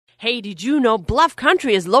Hey, did you know Bluff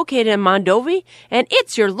Country is located in Mondovi, and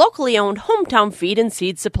it's your locally owned hometown feed and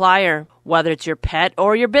seed supplier. Whether it's your pet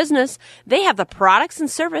or your business, they have the products and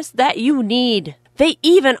service that you need. They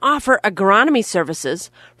even offer agronomy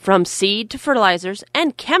services, from seed to fertilizers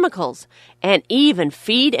and chemicals, and even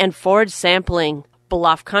feed and forage sampling.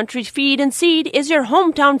 Bluff Country Feed and Seed is your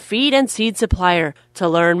hometown feed and seed supplier. To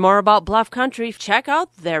learn more about Bluff Country, check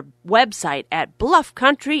out their website at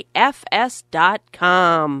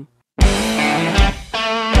bluffcountryfs.com.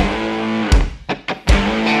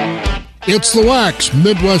 It's the Wax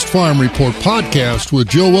Midwest Farm Report podcast with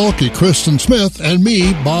Jill Welke, Kristen Smith, and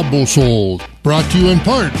me, Bob Bosold. Brought to you in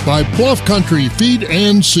part by Bluff Country Feed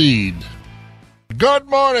and Seed. Good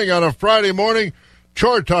morning on a Friday morning.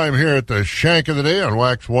 Chore time here at the Shank of the Day on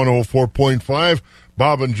Wax 104.5.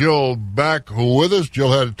 Bob and Jill back with us.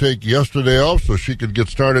 Jill had to take yesterday off so she could get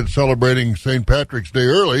started celebrating St. Patrick's Day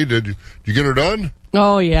early. Did you get her done?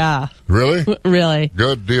 Oh, yeah. Really? Really.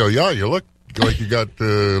 Good deal. Yeah, you look like you got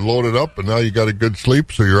loaded up, and now you got a good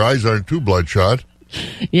sleep, so your eyes aren't too bloodshot.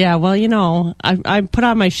 Yeah, well, you know, I put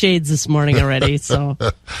on my shades this morning already, so.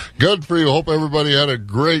 Good for you. Hope everybody had a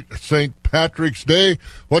great St. Patrick's Day.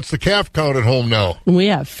 What's the calf count at home now? We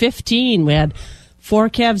have 15. We had 4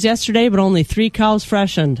 calves yesterday, but only 3 cows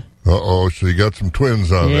freshened. Uh-oh, so you got some twins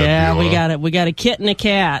on that deal. Yeah, we got it. We got a kit and a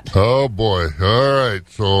cat. Oh, boy. All right.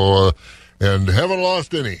 So, and haven't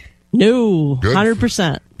lost any? No,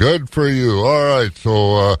 100%. Good for you. All right.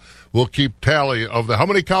 So, we'll keep tally of how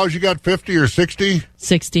many cows you got, 50 or 60?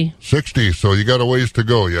 60. 60, so you got a ways to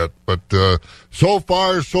go yet. But so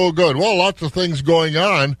far, so good. Well, lots of things going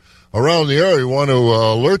on around the area. We want to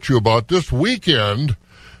alert you about this weekend.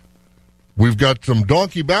 We've got some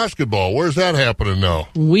donkey basketball. Where's that happening now?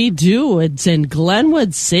 We do. It's in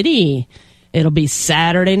Glenwood City. It'll be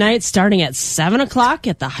Saturday night starting at 7 o'clock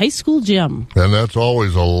at the high school gym. And that's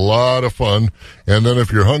always a lot of fun. And then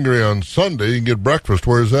if you're hungry on Sunday, you can get breakfast.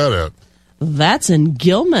 Where's that at? That's in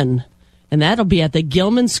Gilman. And that'll be at the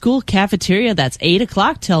Gilman School Cafeteria. That's 8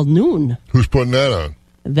 o'clock till noon. Who's putting that on?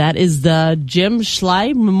 That is the Jim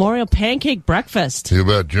Schley Memorial Pancake Breakfast. You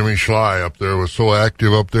bet. Jimmy Schley up there was so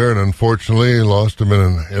active up there, and unfortunately lost him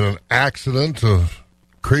in an accident, a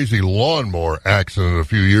crazy lawnmower accident a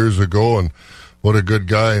few years ago. And what a good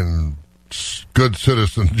guy and good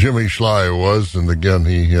citizen Jimmy Schley was. And again,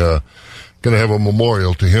 he going to have a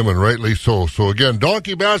memorial to him, and rightly so. So again,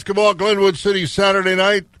 donkey basketball, Glenwood City, Saturday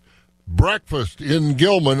night. Breakfast in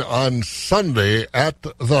Gilman on Sunday at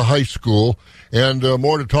the high school. And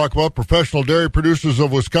more to talk about. Professional Dairy Producers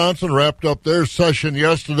of Wisconsin wrapped up their session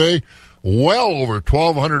yesterday. Well over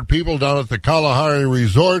 1,200 people down at the Kalahari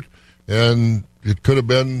Resort, and it could have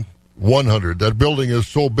been 100. That building is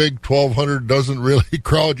so big, 1,200 doesn't really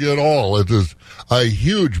crowd you at all. It is a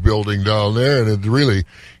huge building down there, and it's really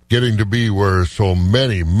getting to be where so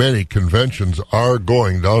many, many conventions are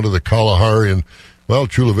going down to the Kalahari. And well,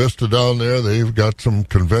 Chula Vista down there, they've got some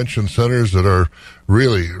convention centers that are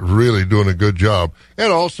really, really doing a good job.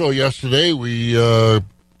 And also yesterday, the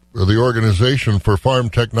Organization for Farm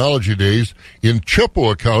Technology Days in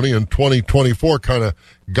Chippewa County in 2024 kind of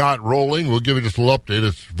got rolling. We'll give you just a little update.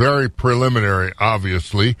 It's very preliminary,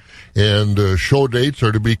 obviously, and show dates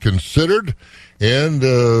are to be considered, and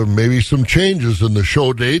maybe some changes in the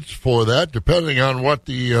show dates for that, depending on what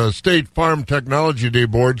the State Farm Technology Day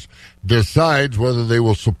boards decides, whether they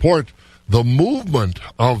will support the movement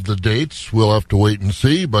of the dates. We'll have to wait and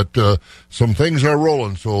see, but some things are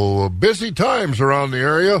rolling. So busy times around the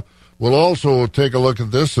area. We'll also take a look at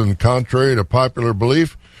this, and contrary to popular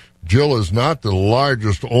belief, Jill is not the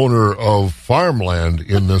largest owner of farmland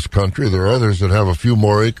in this country. There are others that have a few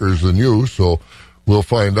more acres than you, so we'll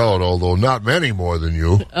find out, although not many more than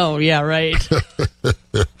you. Oh, yeah, right.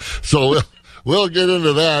 So we'll get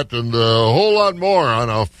into that and a whole lot more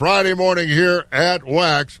on a Friday morning here at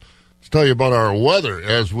Wax. Let's tell you about our weather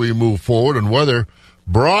as we move forward, and weather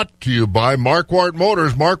brought to you by Marquardt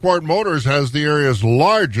Motors. Marquardt Motors has the area's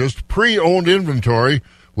largest pre-owned inventory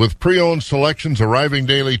with pre-owned selections arriving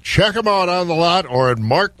daily. Check them out on the lot or at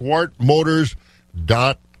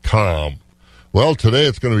marquardtmotors.com. Well, today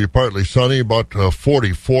it's going to be partly sunny, about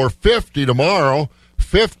 44, 50 tomorrow,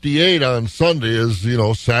 58 on Sunday. Is,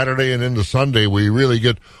 Saturday and into Sunday, we really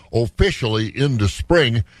get officially into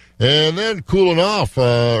spring. And then cooling off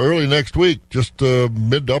early next week, just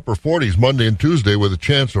mid to upper 40s Monday and Tuesday with a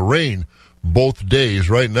chance of rain both days.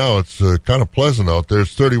 Right now it's kind of pleasant out there.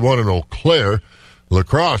 It's 31 in Eau Claire. La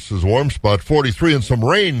Crosse is a warm spot, 43, and some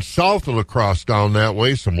rain south of La Crosse down that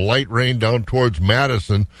way, some light rain down towards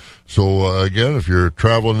Madison. So, again, if you're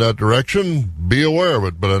traveling that direction, be aware of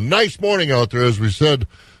it. But a nice morning out there, as we said,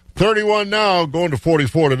 31 now, going to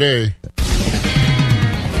 44 today.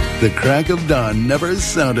 The crack of dawn never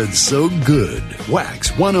sounded so good.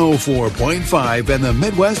 Wax 104.5 and the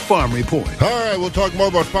Midwest Farm Report. All right, we'll talk more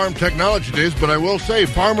about Farm Technology Days, but I will say,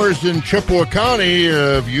 farmers in Chippewa County,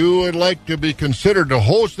 if you would like to be considered to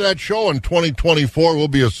host that show in 2024, will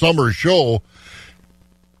be a summer show.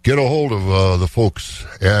 Get a hold of the folks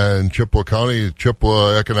in Chippewa County,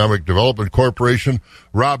 Chippewa Economic Development Corporation.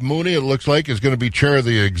 Rob Mooney, it looks like, is going to be chair of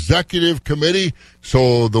the executive committee.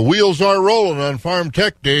 So the wheels are rolling on Farm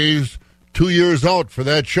Tech Days, 2 years out for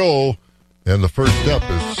that show. And the first step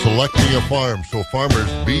is selecting a farm. So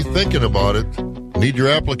farmers, be thinking about it. Need your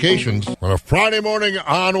applications. On a Friday morning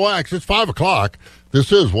on Wax, it's 5 o'clock.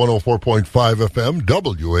 This is 104.5 FM,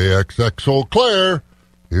 WAXX Eau Claire.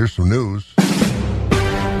 Here's some news.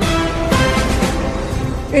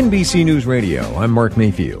 NBC News Radio, I'm Mark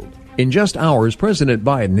Mayfield. In just hours, President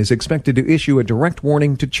Biden is expected to issue a direct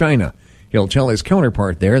warning to China. He'll tell his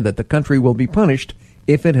counterpart there that the country will be punished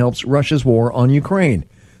if it helps Russia's war on Ukraine.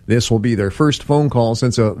 This will be their first phone call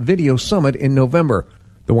since a video summit in November.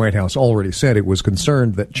 The White House already said it was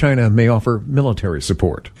concerned that China may offer military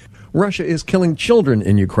support. Russia is killing children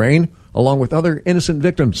in Ukraine, along with other innocent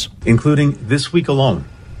victims. Including this week alone,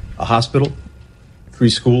 a hospital, 3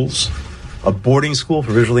 schools, a boarding school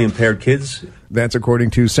for visually impaired kids. That's according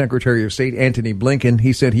to Secretary of State Antony Blinken.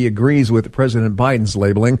 He said he agrees with President Biden's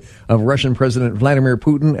labeling of Russian President Vladimir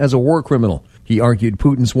Putin as a war criminal. He argued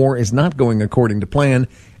Putin's war is not going according to plan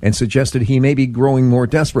and suggested he may be growing more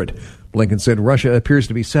desperate. Blinken said Russia appears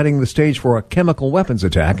to be setting the stage for a chemical weapons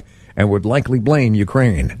attack and would likely blame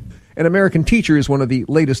Ukraine. An American teacher is one of the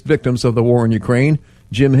latest victims of the war in Ukraine.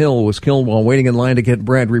 Jim Hill was killed while waiting in line to get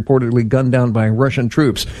bread, reportedly gunned down by Russian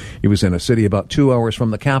troops. He was in a city about 2 hours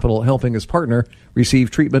from the capital, helping his partner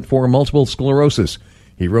receive treatment for multiple sclerosis.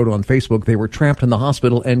 He wrote on Facebook they were trapped in the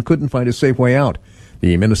hospital and couldn't find a safe way out.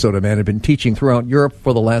 The Minnesota man had been teaching throughout Europe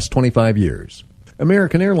for the last 25 years.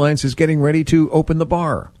 American Airlines is getting ready to open the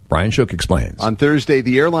bar. Brian Shook explains. On Thursday,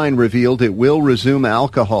 the airline revealed it will resume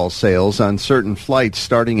alcohol sales on certain flights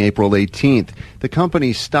starting April 18th. The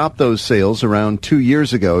company stopped those sales around 2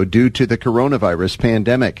 years ago due to the coronavirus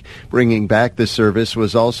pandemic. Bringing back the service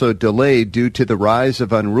was also delayed due to the rise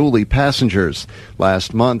of unruly passengers.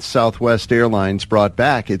 Last month, Southwest Airlines brought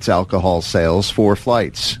back its alcohol sales for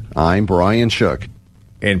flights. I'm Brian Shook.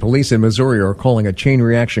 And police in Missouri are calling a chain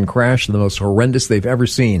reaction crash the most horrendous they've ever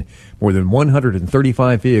seen. More than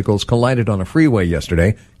 135 vehicles collided on a freeway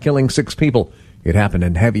yesterday, killing 6 people. It happened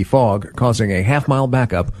in heavy fog, causing a half-mile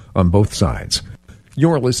backup on both sides.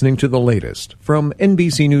 You're listening to the latest from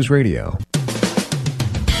NBC News Radio.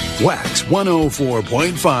 Wax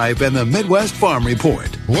 104.5 and the Midwest Farm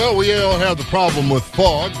Report. Well, we don't have the problem with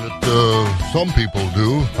fog that some people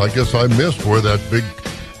do. I guess I missed where that big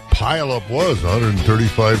pileup was.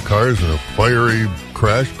 135 cars in a fiery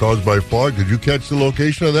crash caused by fog. Did you catch the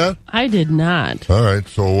location of that? I did not. All right,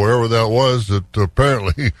 so wherever that was, it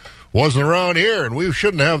apparently wasn't around here, and we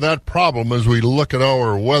shouldn't have that problem as we look at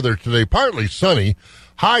our weather today. Partly sunny.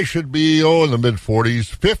 High should be, in the mid-40s.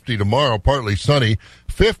 50 tomorrow, partly sunny.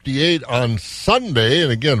 58 on Sunday,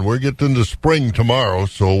 and again, we're getting into spring tomorrow,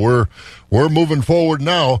 so we're moving forward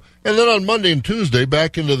now. And then on Monday and Tuesday,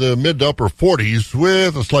 back into the mid to upper 40s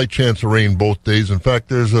with a slight chance of rain both days. In fact,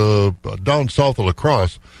 there's down south of La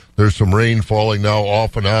Crosse, there's some rain falling now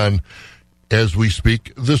off and on as we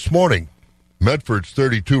speak this morning. Medford's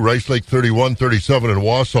 32, Rice Lake 31, 37 in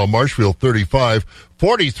Wausau, Marshfield 35,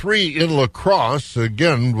 43 in La Crosse,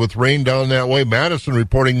 again with rain down that way. Madison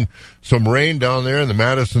reporting some rain down there in the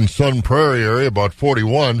Madison Sun Prairie area, about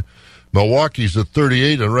 41. Milwaukee's at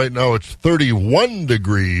 38, and right now it's 31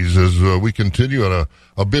 degrees as we continue on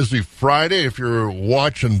a busy Friday. If you're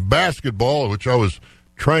watching basketball, which I was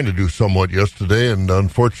trying to do somewhat yesterday, and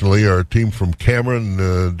unfortunately our team from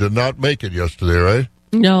Cameron did not make it yesterday, right?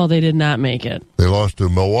 No, they did not make it. They lost to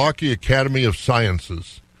Milwaukee Academy of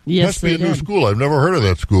Sciences. Yes, must be a they new did. school. I've never heard of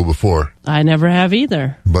that school before. I never have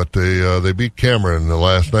either. But they beat Cameron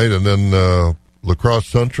last night, and then La Crosse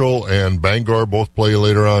Central and Bangor both play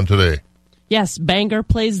later on today. Yes, Bangor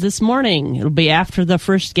plays this morning. It'll be after the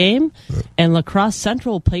first game, and La Crosse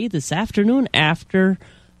Central will play this afternoon after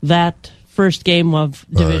that first game of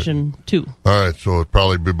Division II. All right, so it'll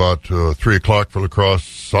probably be about 3 o'clock for La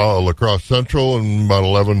Crosse Central and about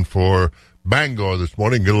 11 for Bangor this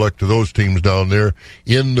morning. Good luck to those teams down there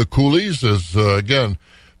in the coulees as, again,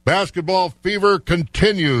 basketball fever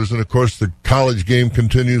continues. And, of course, the college game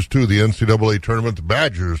continues, too. The NCAA tournament, the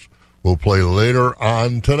Badgers will play later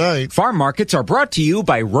on tonight. Farm markets are brought to you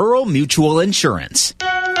by Rural Mutual Insurance.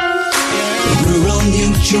 Rural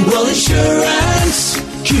Mutual Insurance,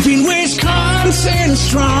 keeping Wisconsin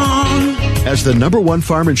strong. As the #1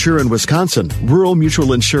 farm insurer in Wisconsin, Rural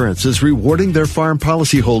Mutual Insurance is rewarding their farm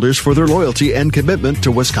policyholders for their loyalty and commitment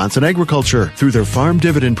to Wisconsin agriculture through their Farm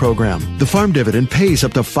Dividend program. The Farm Dividend pays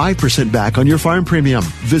up to 5% back on your farm premium.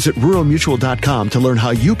 Visit ruralmutual.com to learn how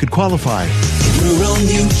you could qualify. Rural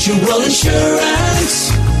Mutual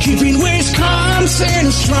Insurance, keeping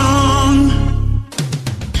Wisconsin strong.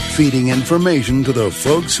 Feeding information to the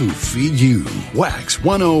folks who feed you. Wax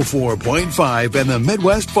 104.5 and the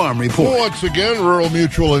Midwest Farm Report. Once again, Rural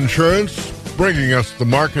Mutual Insurance bringing us the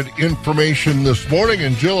market information this morning.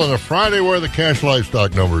 And Jill, on a Friday, where are the cash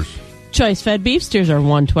livestock numbers? Choice fed beef steers are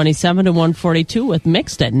 127 to 142 with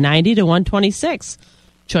mixed at 90 to 126.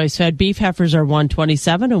 Choice fed beef heifers are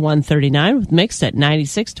 127 to 139 with mixed at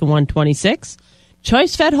 96 to 126.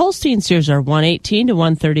 Choice fed Holstein steers are 118 to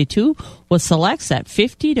 132 with selects at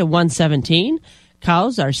 50 to 117.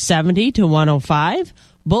 Cows are 70 to 105.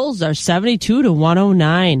 Bulls are 72 to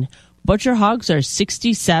 109. Butcher hogs are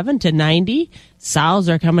 67 to 90. Sows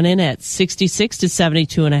are coming in at 66 to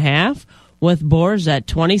 72.5 with boars at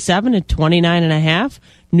 27 to 29.5.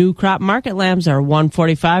 New crop market lambs are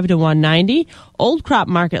 145 to 190. Old crop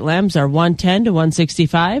market lambs are 110 to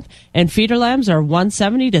 165. And feeder lambs are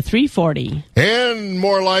 170 to 340. And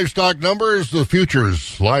more livestock numbers. The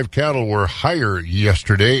futures live cattle were higher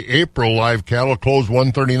yesterday. April live cattle closed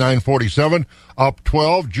 139.47, up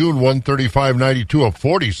 12. June 135.92, up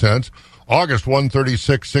 40 cents. August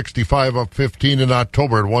 136.65, up 15. In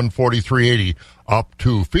October at 143.80, up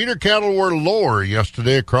 2. Feeder cattle were lower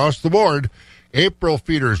yesterday across the board. April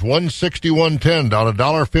feeders 161.10, down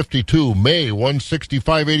 $1.52. May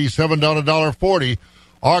 165.87, down $1.40.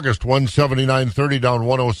 August 179.30, down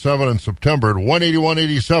 107. And September at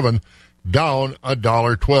 181.87, down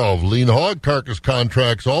 $1.12. Lean hog carcass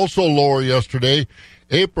contracts also lower yesterday.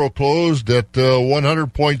 April closed at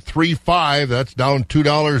 100.35. That's down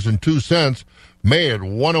 $2.02. May at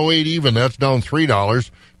 108 even. That's down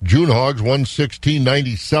 $3. June hogs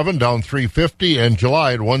 116.97, down $3.50, and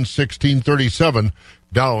July at 116.37,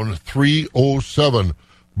 down $3.07.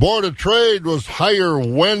 Board of Trade was higher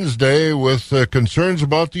Wednesday with concerns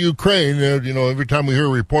about the Ukraine. Every time we hear a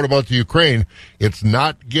report about the Ukraine, it's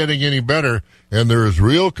not getting any better, and there is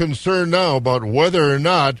real concern now about whether or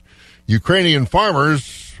not Ukrainian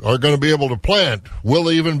farmers are going to be able to plant. Will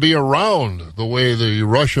they even be around the way the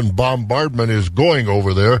Russian bombardment is going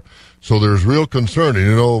over there? So there's real concern.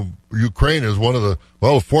 And, Ukraine is one of the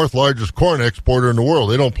fourth largest corn exporter in the world.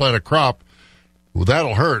 They don't plant a crop. Well,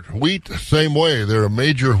 that'll hurt. Wheat, same way. They're a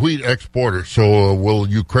major wheat exporter. So will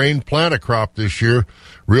Ukraine plant a crop this year?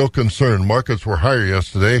 Real concern. Markets were higher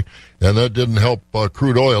yesterday, and that didn't help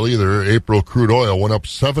crude oil either. April crude oil went up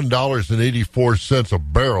 $7.84 a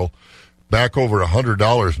barrel, back over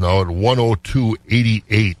 $100 now at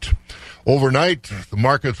 102.88. Overnight, the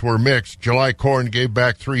markets were mixed. July corn gave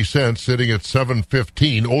back 3 cents, sitting at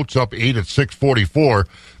 $7.15. Oats up 8 at $6.44.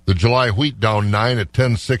 The July wheat down 9 at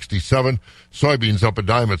 $10.67. Soybeans up a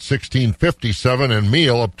dime at $16.57, and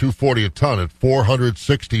meal up $2.40 a ton at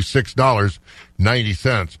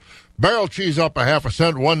 $466.90. Barrel cheese up a half a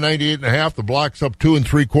cent, $1.98.5. The blocks up 2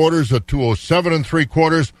 3/4 at $2.07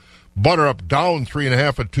 3/4. Butter up down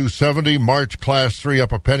 3.5 at $2.70. March class 3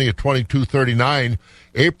 up a penny at $22.39.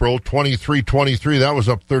 April 23.23, that was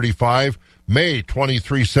up 35. May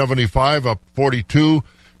 23.75, up 42.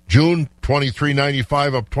 June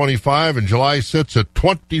 23.95, up 25, and July sits at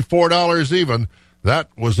 $24 even. That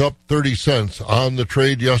was up 30 cents on the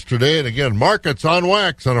trade yesterday. And again, markets on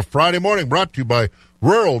wax on a Friday morning, brought to you by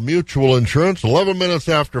Rural Mutual Insurance. 11 minutes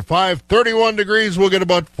after 5, 31 degrees. We'll get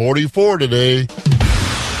about 44 today.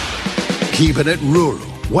 Keeping it rural.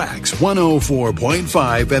 Wax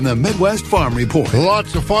 104.5 and the Midwest Farm Report.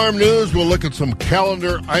 Lots of farm news. We'll look at some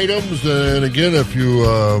calendar items. And again, if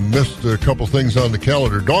you missed a couple things on the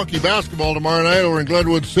calendar, Donkey basketball tomorrow night over in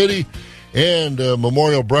Glenwood City, and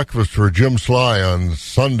memorial breakfast for Jim Sly on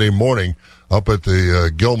Sunday morning up at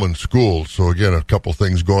the Gilman School. So again, a couple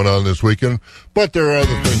things going on this weekend, but there are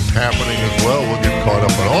other things happening as well. We'll get caught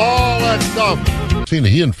up on all that stuff. Seen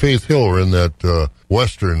he and Faith Hill were in that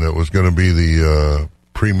Western that was going to be the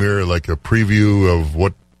premiere, like a preview of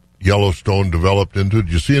what Yellowstone developed into.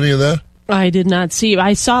 Did you see any of that? I did not see.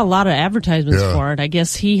 I saw a lot of advertisements for it. I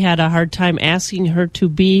guess he had a hard time asking her to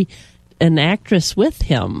be an actress with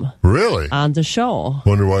him. Really? On the show.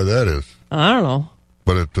 Wonder why that is. I don't know.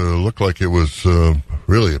 But it looked like it was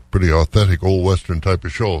really a pretty authentic old Western type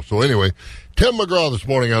of show. So anyway, Tim McGraw this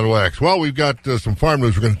morning on Wax. Well, we've got some farm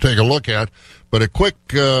news we're going to take a look at, but a quick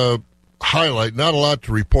highlight, not a lot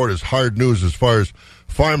to report as hard news as far as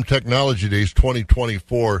Farm Technology Days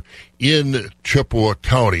 2024 in Chippewa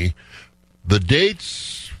County. The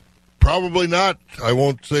dates, probably not, I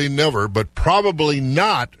won't say never, but probably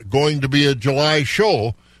not going to be a July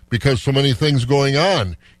show because so many things going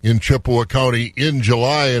on in Chippewa County in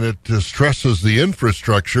July, and it stresses the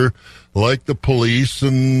infrastructure like the police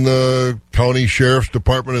and the county sheriff's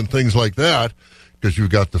department and things like that, because you've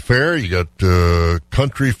got the fair, you got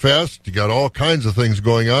Country Fest, you got all kinds of things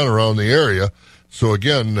going on around the area. So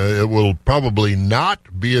again, it will probably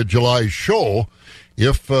not be a July show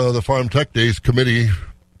if the Farm Tech Days Committee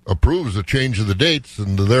approves a change of the dates,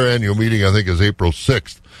 and their annual meeting, I think, is April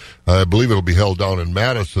 6th. I believe it'll be held down in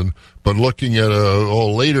Madison, but looking at a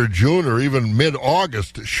later June or even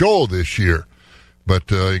mid-August show this year.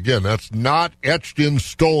 But again, that's not etched in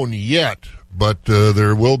stone yet, but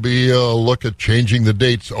there will be a look at changing the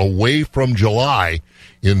dates away from July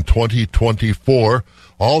in 2024.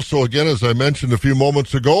 Also, again, as I mentioned a few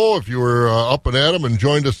moments ago, if you were up and at 'em and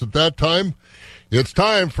joined us at that time, it's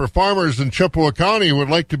time for farmers in Chippewa County who would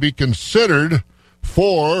like to be considered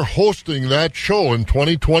for hosting that show in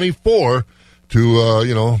 2024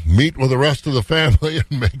 to, meet with the rest of the family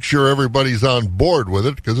and make sure everybody's on board with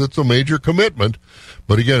it, because it's a major commitment.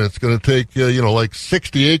 But again, it's going to take, like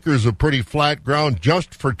 60 acres of pretty flat ground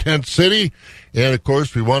just for Tent City. And of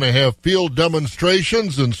course, we want to have field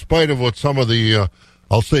demonstrations in spite of what some of the,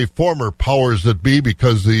 I'll say former powers that be,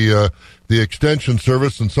 because the Extension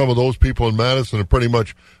Service and some of those people in Madison are pretty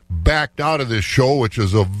much backed out of this show, which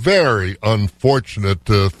is a very unfortunate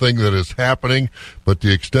thing that is happening. But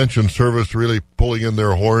the Extension Service really pulling in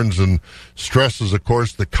their horns and stresses, of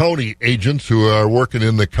course, the county agents who are working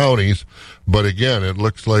in the counties. But again, it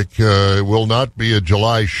looks like it will not be a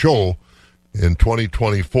July show in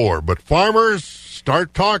 2024. But farmers,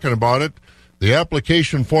 start talking about it. The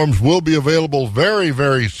application forms will be available very,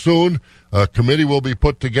 very soon. A committee will be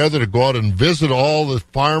put together to go out and visit all the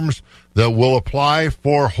farms that will apply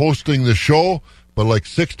for hosting the show, but like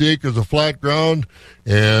 60 acres of flat ground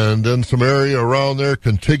and then some area around there,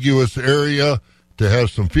 contiguous area, to have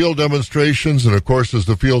some field demonstrations. And of course, as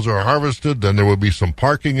the fields are harvested, then there will be some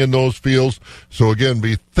parking in those fields. So again,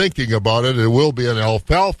 be thinking about it. It will be an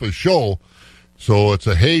alfalfa show, so it's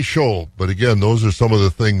a hay show. But again, those are some of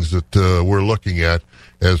the things that we're looking at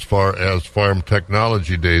as far as Farm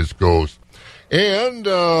Technology Days goes. And,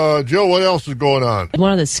 Jill, what else is going on?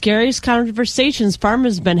 One of the scariest conversations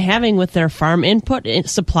farmers have been having with their farm input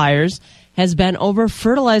suppliers has been over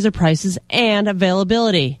fertilizer prices and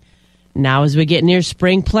availability. Now, as we get near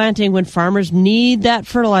spring planting, when farmers need that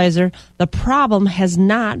fertilizer, the problem has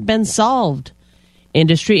not been solved.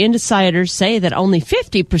 Industry insiders say that only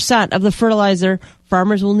 50% of the fertilizer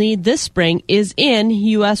farmers will need this spring is in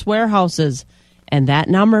U.S. warehouses, and that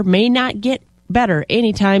number may not get better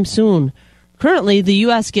anytime soon. Currently, the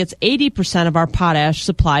U.S. gets 80% of our potash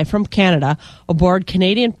supply from Canada aboard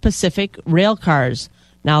Canadian Pacific rail cars.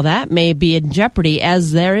 Now, that may be in jeopardy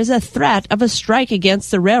as there is a threat of a strike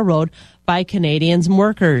against the railroad by Canadians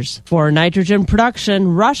workers. For nitrogen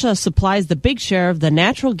production, Russia supplies the big share of the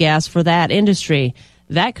natural gas for that industry.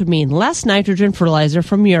 That could mean less nitrogen fertilizer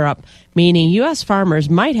from Europe, meaning U.S.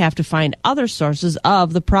 farmers might have to find other sources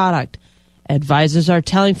of the product. Advisors are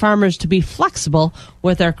telling farmers to be flexible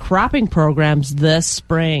with their cropping programs this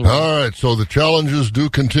spring. All right, so the challenges do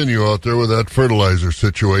continue out there with that fertilizer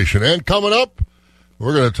situation. And coming up,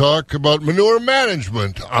 we're going to talk about manure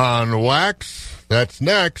management on Wax. That's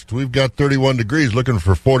next. We've got 31 degrees, looking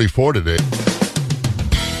for 44 today.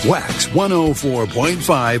 Wax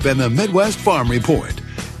 104.5 and the Midwest Farm Report.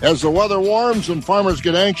 As the weather warms and farmers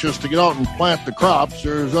get anxious to get out and plant the crops,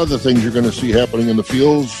 there's other things you're going to see happening in the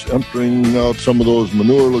fields, emptying out some of those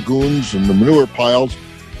manure lagoons and the manure piles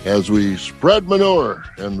as we spread manure.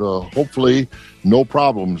 And hopefully no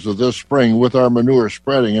problems this spring with our manure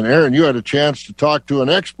spreading. And Aaron, you had a chance to talk to an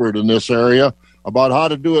expert in this area about how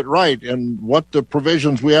to do it right and what the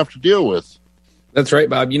provisions we have to deal with. That's right,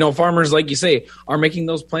 Bob. Farmers, like you say, are making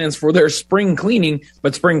those plans for their spring cleaning,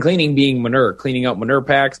 but spring cleaning being manure, cleaning out manure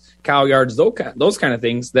packs, cow yards, those kind of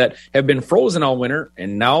things that have been frozen all winter,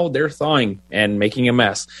 and now they're thawing and making a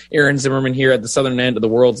mess. Aaron Zimmerman here at the southern end of the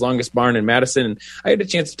world's longest barn in Madison, and I had a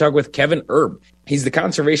chance to talk with Kevin Erb. He's the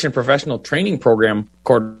Conservation Professional Training Program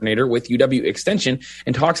Coordinator with UW Extension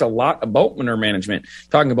and talks a lot about manure management,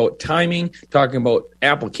 talking about timing, talking about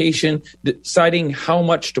application, deciding how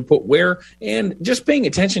much to put where, and just paying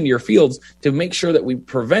attention to your fields to make sure that we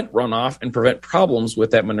prevent runoff and prevent problems with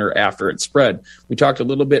that manure after it's spread. We talked a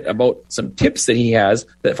little bit about some tips that he has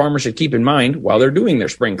that farmers should keep in mind while they're doing their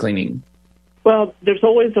spring cleaning. Well, there's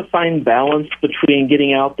always a fine balance between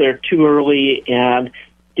getting out there too early and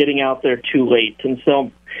getting out there too late. And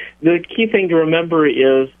so the key thing to remember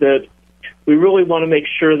is that we really want to make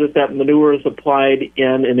sure that that manure is applied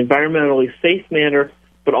in an environmentally safe manner,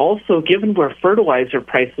 but also, given where fertilizer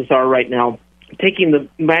prices are right now, taking the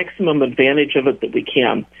maximum advantage of it that we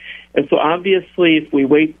can. And so obviously, if we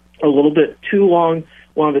wait a little bit too long,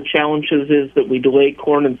 one of the challenges is that we delay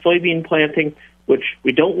corn and soybean planting, which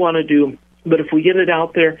we don't want to do. But if we get it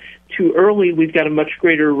out there too early, we've got a much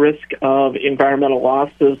greater risk of environmental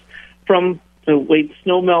losses from the late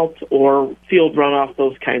snowmelt or field runoff,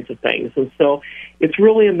 those kinds of things. And so it's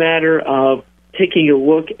really a matter of taking a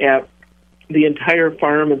look at the entire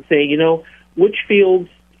farm and saying, which fields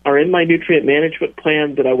are in my nutrient management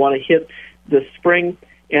plan that I want to hit this spring,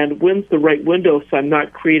 and when's the right window so I'm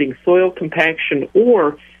not creating soil compaction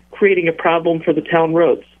or creating a problem for the town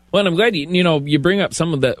roads. Well, and I'm glad you bring up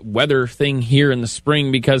some of the weather thing here in the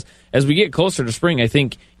spring, because as we get closer to spring, I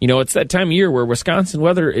think, it's that time of year where Wisconsin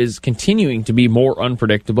weather is continuing to be more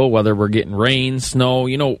unpredictable, whether we're getting rain, snow,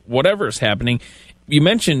 whatever is happening. You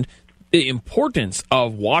mentioned the importance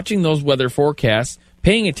of watching those weather forecasts,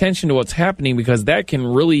 paying attention to what's happening, because that can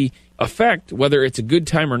really affect whether it's a good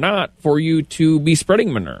time or not for you to be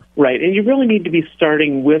spreading manure. Right, and you really need to be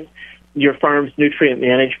starting with your farm's nutrient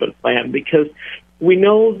management plan, because we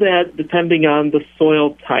know that depending on the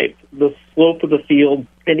soil type, the slope of the field,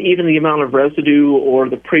 and even the amount of residue or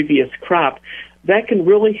the previous crop, that can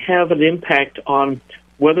really have an impact on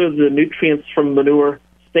whether the nutrients from manure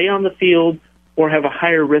stay on the field or have a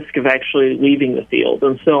higher risk of actually leaving the field.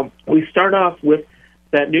 And so we start off with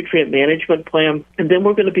that nutrient management plan, and then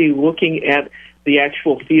we're going to be looking at the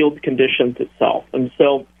actual field conditions itself. And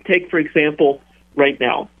so take, for example, right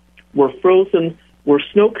now, we're frozen, we're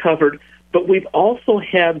snow-covered, but we've also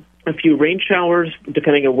had a few rain showers,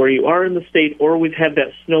 depending on where you are in the state, or we've had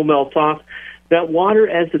that snow melt off. That water,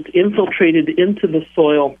 as it's infiltrated into the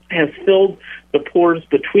soil, has filled the pores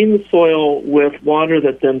between the soil with water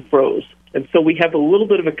that then froze. And so we have a little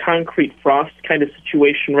bit of a concrete frost kind of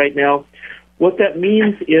situation right now. What that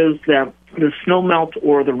means is that the snow melt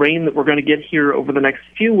or the rain that we're going to get here over the next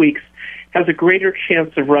few weeks has a greater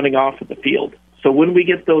chance of running off of the field. So when we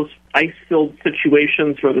get those ice-filled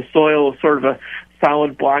situations where the soil is sort of a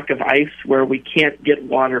solid block of ice where we can't get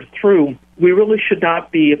water through, we really should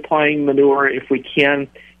not be applying manure if we can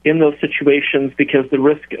in those situations, because the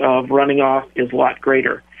risk of running off is a lot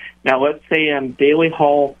greater. Now, let's say I'm daily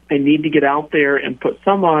haul, I need to get out there and put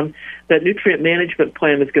some on. That nutrient management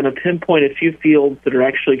plan is going to pinpoint a few fields that are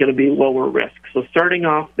actually going to be lower risk. So starting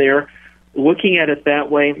off there, looking at it that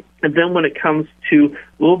way, and then when it comes to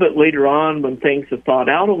a little bit later on when things have thawed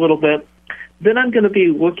out a little bit, then I'm going to be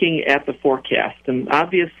looking at the forecast. And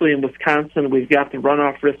obviously in Wisconsin, we've got the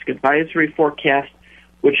Runoff Risk Advisory Forecast,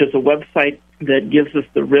 which is a website that gives us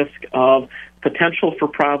the risk of potential for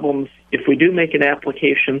problems if we do make an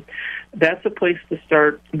application. That's a place to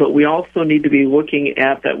start, but we also need to be looking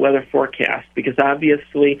at that weather forecast, because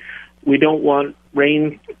obviously we don't want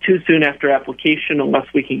rain too soon after application unless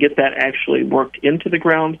we can get that actually worked into the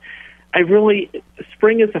ground.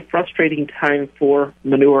 Spring is a frustrating time for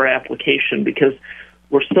manure application because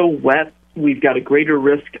we're so wet. We've got a greater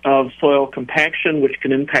risk of soil compaction, which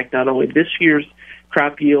can impact not only this year's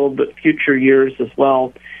crop yield, but future years as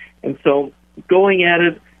well. And so going at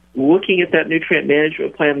it, looking at that nutrient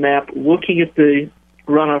management plan map, looking at the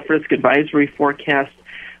runoff risk advisory forecast,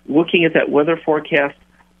 looking at that weather forecast,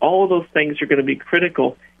 all of those things are going to be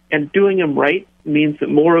critical. And doing them right means that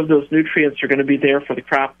more of those nutrients are going to be there for the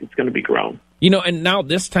crop that's going to be grown. And now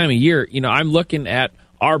this time of year, I'm looking at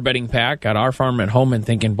our bedding pack at our farm at home and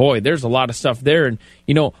thinking, boy, there's a lot of stuff there. And,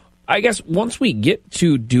 I guess once we get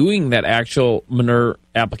to doing that actual manure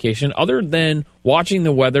application, other than watching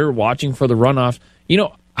the weather, watching for the runoff,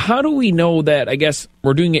 how do we know that, I guess,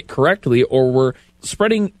 we're doing it correctly or we're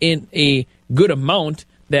spreading in a good amount,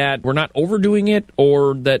 that we're not overdoing it,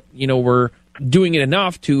 or that, we're doing it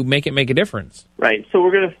enough to make a difference? Right. So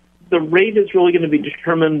the rate is really going to be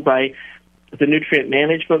determined by the nutrient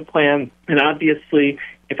management plan. And obviously,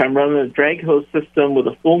 if I'm running a drag hose system with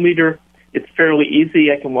a flow meter, it's fairly easy.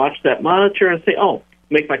 I can watch that monitor and say,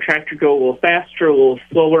 make my tractor go a little faster, a little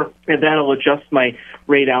slower, and that'll adjust my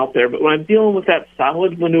rate out there. But when I'm dealing with that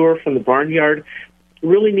solid manure from the barnyard,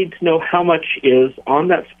 really need to know how much is on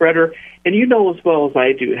that spreader. And you know as well as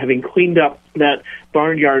I do, having cleaned up that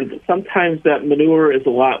barnyard, that sometimes that manure is a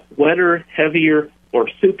lot wetter, heavier, or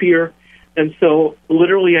soupier. And so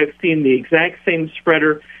literally I've seen the exact same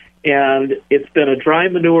spreader, and it's been a dry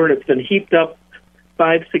manure, and it's been heaped up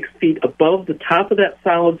 5-6 feet above the top of that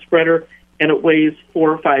solid spreader, and it weighs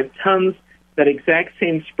 4 or 5 tons. That exact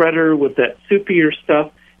same spreader with that soupier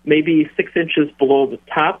stuff maybe 6 inches below the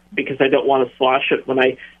top because I don't want to slosh it when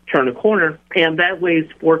I turn a corner, and that weighs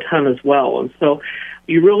 4 tons as well. And so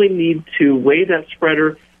you really need to weigh that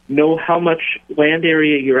spreader, know how much land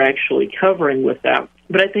area you're actually covering with that.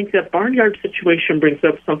 But I think that barnyard situation brings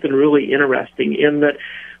up something really interesting in that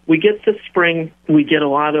we get this spring, we get a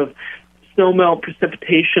lot of snowmelt,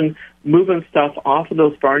 precipitation, moving stuff off of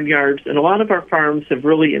those barnyards, and a lot of our farms have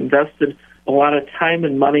really invested a lot of time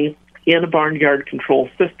and money in a barnyard control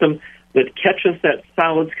system that catches that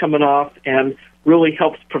solids coming off and really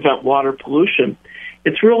helps prevent water pollution.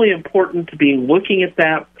 It's really important to be looking at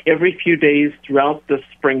that every few days throughout the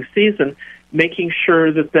spring season, making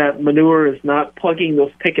sure that that manure is not plugging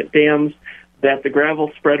those picket dams, that the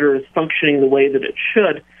gravel spreader is functioning the way that it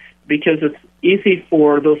should, because it's easy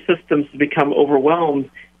for those systems to become overwhelmed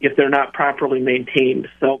if they're not properly maintained.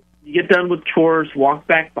 So you get done with chores, walk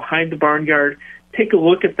back behind the barnyard, take a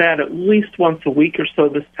look at that at least once a week or so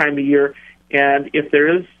this time of year, and if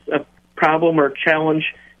there is a problem or challenge,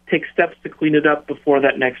 take steps to clean it up before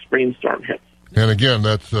that next rainstorm hits. And again,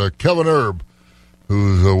 that's Kevin Erb,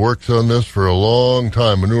 who works on this for a long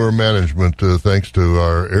time, manure management. Thanks to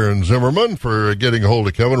our Aaron Zimmerman for getting a hold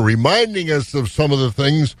of Kevin, reminding us of some of the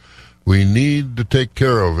things we need to take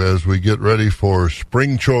care of as we get ready for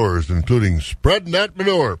spring chores, including spreading that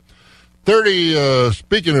manure.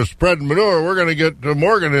 Speaking of spreading manure, we're going to get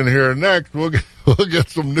Morgan in here next. We'll get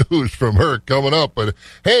some news from her coming up. But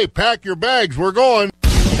hey, pack your bags. We're going.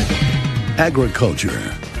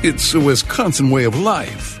 Agriculture. It's a Wisconsin way of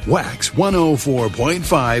life. Wax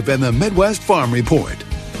 104.5 and the Midwest Farm Report.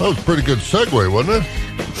 That was a pretty good segue, wasn't it?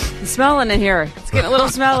 Smelling it here. It's getting a little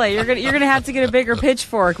smelly. You're gonna have to get a bigger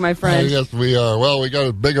pitchfork, my friend. Yes, we are. Well, we got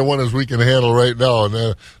as big a one as we can handle right now,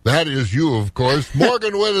 and that is you, of course.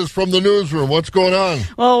 Morgan with us from the newsroom. What's going on?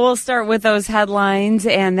 Well, we'll start with those headlines,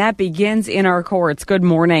 and that begins in our courts. Good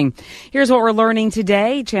morning. Here's what we're learning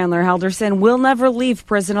today. Chandler Helderson will never leave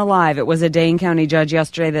prison alive. It was a Dane County judge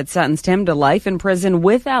yesterday that sentenced him to life in prison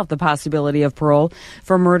without the possibility of parole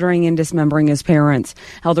for murdering and dismembering his parents.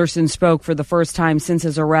 Helderson spoke for the first time since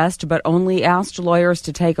his arrest, but only asked lawyers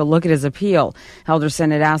to take a look at his appeal.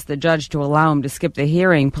 Helderson had asked the judge to allow him to skip the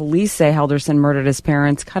hearing. Police say Helderson murdered his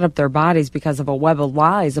parents, cut up their bodies because of a web of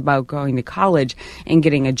lies about going to college and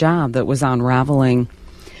getting a job that was unraveling.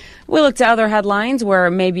 We look to other headlines where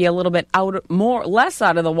it may be a little bit less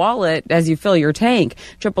out of the wallet as you fill your tank.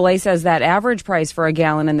 AAA says that average price for a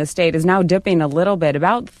gallon in the state is now dipping a little bit,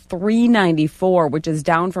 about $3.94, which is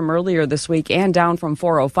down from earlier this week and down from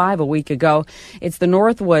 $4.05 a week ago. It's the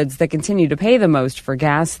Northwoods that continue to pay the most for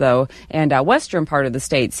gas, though, and western part of the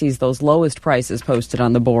state sees those lowest prices posted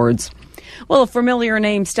on the boards. Well, a familiar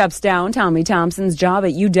name steps down. Tommy Thompson's job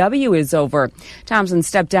at UW is over. Thompson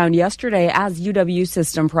stepped down yesterday as UW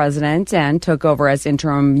system president and took over as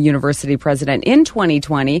interim university president in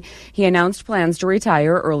 2020. He announced plans to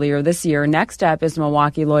retire earlier this year. Next up is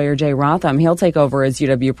Milwaukee lawyer Jay Rotham. He'll take over as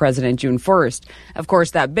UW president June 1st. Of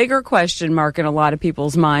course, that bigger question mark in a lot of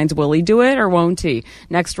people's minds, will he do it or won't he?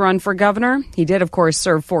 Next run for governor? He did, of course,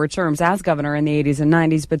 serve 4 terms as governor in the 80s and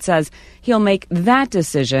 90s, but says he'll make that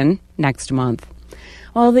decision next month.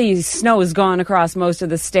 Well, the snow is gone across most of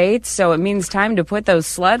the states, so it means time to put those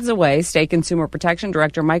sleds away. State Consumer Protection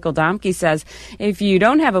Director Michael Domke says if you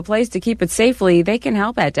don't have a place to keep it safely, they can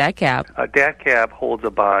help at DATCAP. DATCAP holds a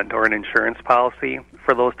bond or an insurance policy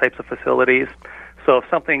for those types of facilities. So if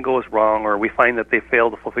something goes wrong or we find that they fail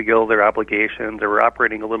to fulfill their obligations or we're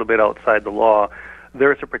operating a little bit outside the law,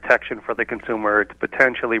 there's a protection for the consumer to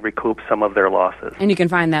potentially recoup some of their losses. And you can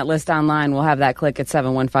find that list online. We'll have that click at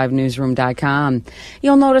 715newsroom.com.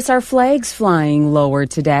 You'll notice our flags flying lower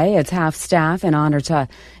today. It's half-staff in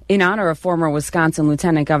honor of former Wisconsin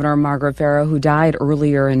Lieutenant Governor Margaret Farrow, who died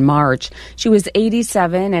earlier in March. She was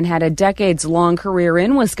 87 and had a decades-long career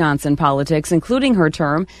in Wisconsin politics, including her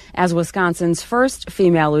term as Wisconsin's first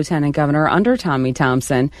female lieutenant governor under Tommy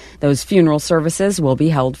Thompson. Those funeral services will be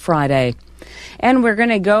held Friday. And we're going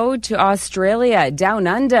to go to Australia, down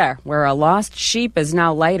under, where a lost sheep is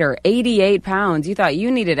now lighter, 88 pounds. You thought you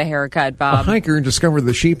needed a haircut, Bob. A hiker discovered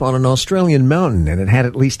the sheep on an Australian mountain, and it had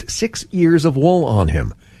at least 6 years of wool on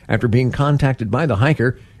him. After being contacted by the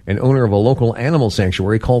hiker, an owner of a local animal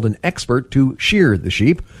sanctuary called an expert to shear the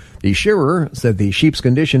sheep. The shearer said the sheep's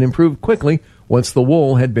condition improved quickly once the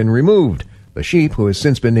wool had been removed. The sheep, who has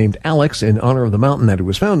since been named Alex in honor of the mountain that it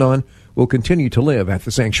was found on, will continue to live at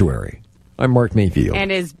the sanctuary. I'm Mark Mayfield.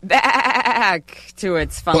 And is back to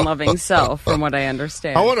its fun-loving self, from what I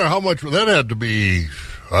understand. I wonder how much that had to be.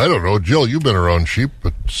 I don't know. Jill, you've been around sheep,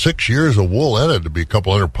 but 6 years of wool, that had to be a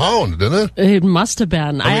couple 100 pounds, didn't it? It must have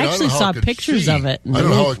been. I actually saw pictures of it. I don't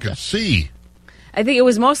know how it could see. I think it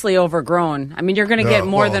was mostly overgrown. I mean, you're going to get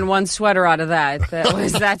more well. than one sweater out of that.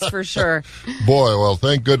 That's for sure. Boy, well,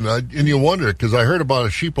 thank goodness. And you wonder, because I heard about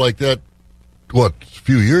a sheep like that, a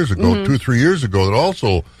few years ago, 2 or 3 years ago, that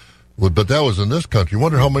also, but that was in this country. You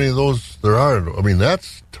wonder how many of those there are. I mean,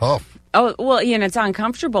 that's tough. Oh, well, and it's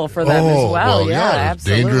uncomfortable for them as well. Yeah, it's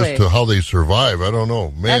absolutely. dangerous to how they survive. I don't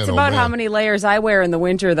know. Man, That's about how many layers I wear in the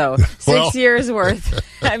winter, though. 6 years worth.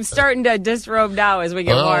 I'm starting to disrobe now as we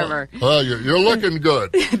get warmer. Well, you're looking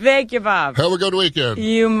good. Thank you, Bob. Have a good weekend.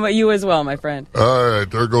 You as well, my friend. All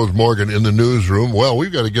right, there goes Morgan in the newsroom. Well,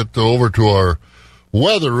 we've got to get over to our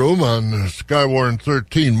weather room on Skywarn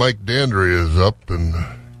 13. Mike Dandry is up. And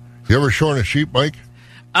you ever shorn a sheep, Mike?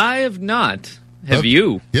 I have not. Have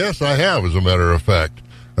you? Yes, I have, as a matter of fact.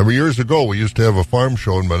 I mean, years ago, we used to have a farm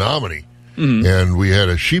show in Menominee, and we had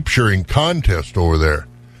a sheep shearing contest over there.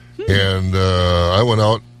 And I went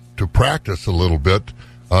out to practice a little bit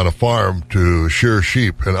on a farm to shear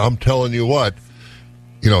sheep. And I'm telling you what,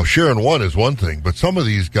 shearing one is one thing, but some of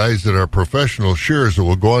these guys that are professional shearers that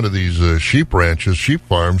will go onto these sheep ranches, sheep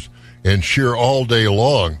farms, and shear all day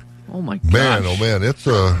long. Oh my gosh. Man, oh man, it's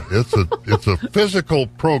a physical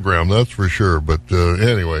program, that's for sure. But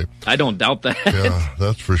anyway, I don't doubt that. Yeah,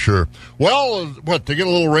 that's for sure. Well, they get a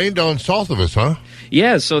little rain down south of us, huh?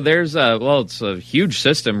 Yeah, so there's it's a huge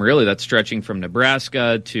system really that's stretching from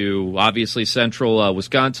Nebraska to obviously central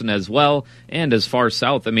Wisconsin as well, and as far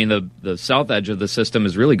south. I mean, the south edge of the system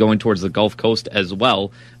is really going towards the Gulf Coast as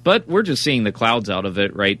well. But we're just seeing the clouds out of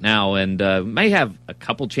it right now, and may have a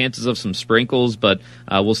couple chances of some sprinkles, but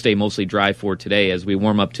we'll stay mostly dry for today as we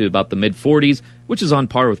warm up to about the mid-40s, which is on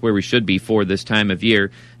par with where we should be for this time of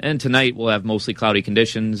year. And tonight we'll have mostly cloudy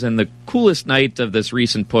conditions, and the coolest night of this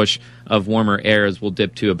recent push of warmer air as we'll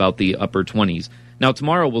dip to about the upper 20s. Now,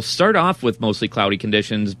 tomorrow we'll start off with mostly cloudy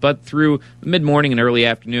conditions, but through mid-morning and early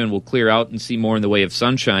afternoon we'll clear out and see more in the way of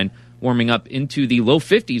sunshine, warming up into the low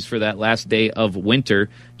 50s for that last day of winter.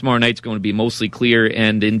 Tomorrow night's going to be mostly clear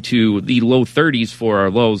and into the low 30s for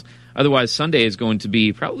our lows. Otherwise, Sunday is going to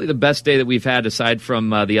be probably the best day that we've had aside from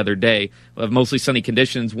the other day. We'll have mostly sunny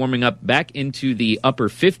conditions, warming up back into the upper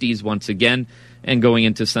 50s once again, and going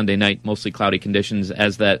into Sunday night, mostly cloudy conditions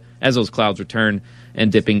as those clouds return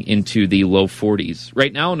and dipping into the low 40s.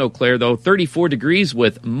 Right now in Eau Claire, though, 34 degrees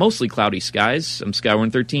with mostly cloudy skies. I'm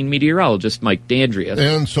Skywarn 13 meteorologist Mike Dandria.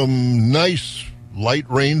 And some nice light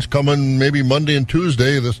rains coming maybe Monday and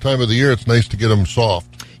Tuesday. This time of the year, it's nice to get them soft.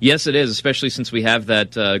 Yes, it is, especially since we have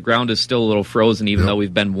that ground is still a little frozen, even though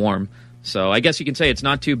we've been warm. So I guess you can say it's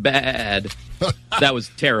not too bad. That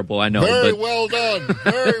was terrible, I know. Very well done.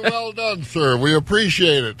 Very well done, sir. We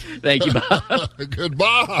appreciate it. Thank you, Bob.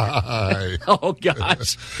 Goodbye. Oh,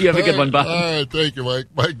 gosh. You have a good one, Bob. All right, thank you, Mike.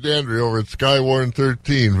 Mike Dandry over at Skywarn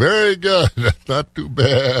 13. Very good. That's not too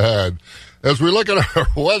bad. As we look at our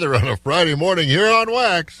weather on a Friday morning here on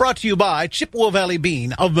Wax. Brought to you by Chippewa Valley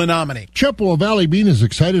Bean of Menominee. Chippewa Valley Bean is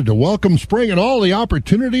excited to welcome spring and all the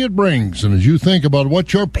opportunity it brings. And as you think about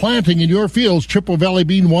what you're planting in your fields, Chippewa Valley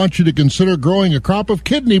Bean wants you to consider growing a crop of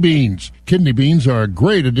kidney beans. Kidney beans are a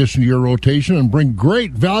great addition to your rotation and bring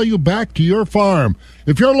great value back to your farm.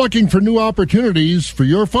 If you're looking for new opportunities for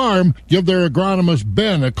your farm, give their agronomist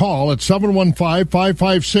Ben a call at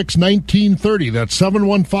 715-556-1930. That's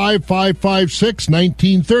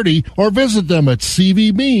 715-556-1930, or visit them at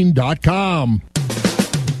cvbean.com.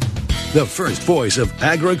 The first voice of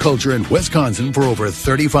agriculture in Wisconsin for over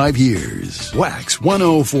 35 years. Wax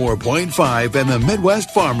 104.5 and the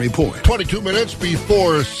Midwest Farm Report. 22 minutes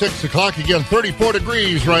before 6 o'clock. Again, 34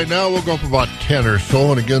 degrees right now. We'll go up about 10 or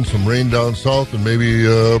so. And again, some rain down south. And maybe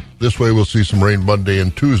this way we'll see some rain Monday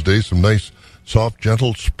and Tuesday. Some nice, soft,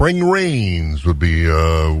 gentle spring rains would be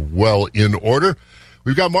well in order.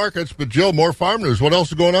 We've got markets, but Jill, more farm news. What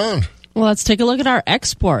else is going on? Well, let's take a look at our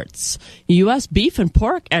exports. U.S. beef and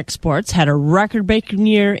pork exports had a record-breaking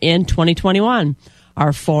year in 2021.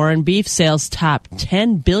 Our foreign beef sales topped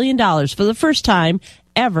 $10 billion for the first time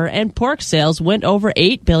ever, and pork sales went over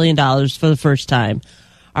 $8 billion for the first time.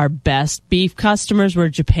 Our best beef customers were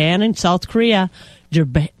Japan and South Korea.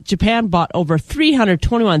 Japan bought over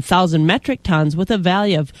 321,000 metric tons with a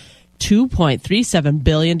value of $2.37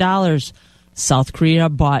 billion. South Korea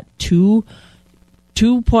bought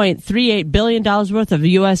 $2.38 billion worth of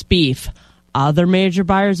U.S. beef. Other major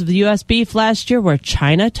buyers of the U.S. beef last year were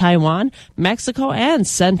China, Taiwan, Mexico, and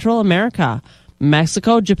Central America.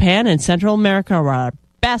 Mexico, Japan, and Central America were our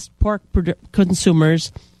best pork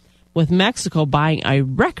consumers, with Mexico buying a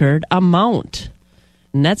record amount.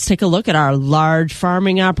 And let's take a look at our large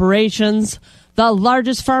farming operations. The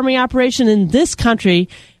largest farming operation in this country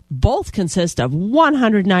both consist of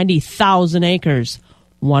 190,000 acres.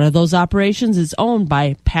 One of those operations is owned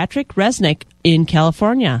by Patrick Resnick in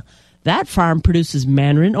California. That farm produces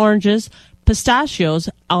mandarin oranges, pistachios,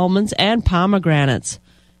 almonds, and pomegranates.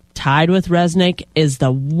 Tied with Resnick is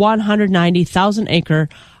the 190,000-acre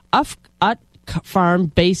Ut farm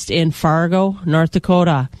based in Fargo, North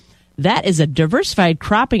Dakota. That is a diversified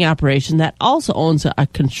cropping operation that also owns a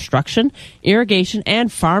construction, irrigation,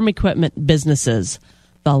 and farm equipment businesses.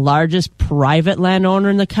 The largest private landowner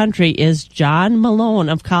in the country is John Malone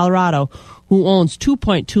of Colorado, who owns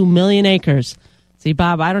 2.2 million acres. See,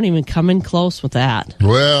 Bob, I don't even come in close with that.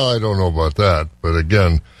 Well, I don't know about that. But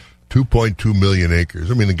again, 2.2 million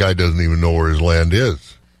acres. I mean, the guy doesn't even know where his land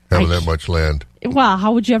is, having that much land. Well,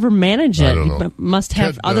 how would you ever manage it? I don't know. You must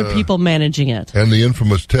have other people managing it. And the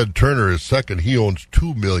infamous Ted Turner is second. He owns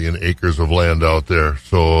 2 million acres of land out there.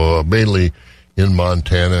 So mainly in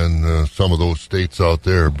Montana and some of those states out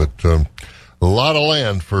there. But a lot of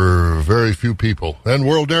land for very few people. And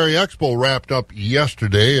World Dairy Expo wrapped up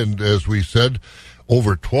yesterday. And as we said,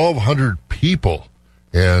 over 1,200 people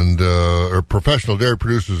and or professional dairy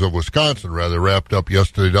producers of Wisconsin, rather, wrapped up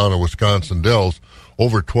yesterday down at Wisconsin Dells.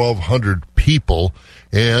 Over 1,200 people.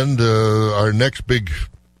 And our next big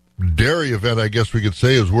dairy event, I guess we could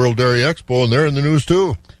say, is World Dairy Expo, and they're in the news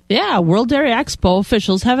too. Yeah, World Dairy Expo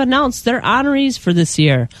officials have announced their honorees for this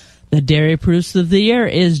year. The Dairy Producer of the Year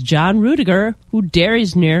is John Rudiger, who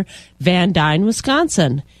dairies near Van Dyne,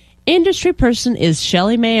 Wisconsin. Industry person is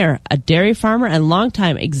Shelley Mayer, a dairy farmer and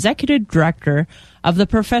longtime executive director of the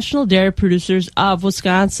Professional Dairy Producers of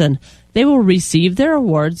Wisconsin. They will receive their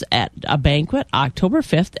awards at a banquet October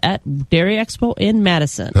 5th at Dairy Expo in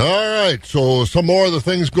Madison. All right, so some more of the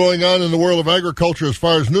things going on in the world of agriculture as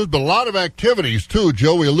far as news, but a lot of activities too,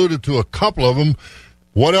 Joe. We alluded to a couple of them.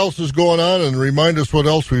 What else is going on? And remind us what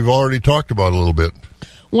else we've already talked about a little bit.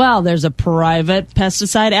 Well, there's a private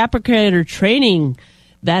pesticide applicator training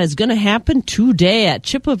that is going to happen today at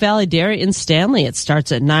Chippewa Valley Dairy in Stanley. It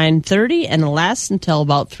starts at 9:30 and lasts until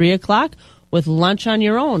about 3 o'clock with lunch on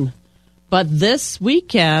your own. But this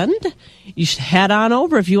weekend, you should head on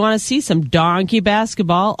over if you want to see some donkey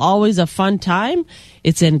basketball. Always a fun time.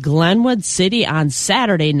 It's in Glenwood City on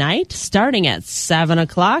Saturday night, starting at 7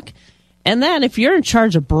 o'clock. And then if you're in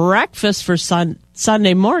charge of breakfast for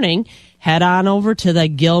Sunday morning, head on over to the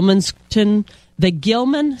Gilman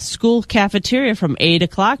School Cafeteria from 8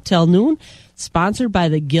 o'clock till noon, sponsored by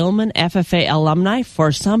the Gilman FFA alumni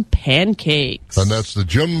for some pancakes. And that's the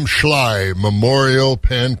Jim Schley Memorial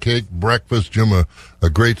Pancake Breakfast. Jim, a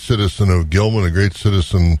great citizen of Gilman, a great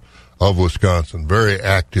citizen of Wisconsin, very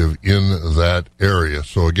active in that area.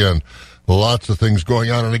 So again, lots of things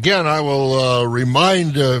going on. And again, I will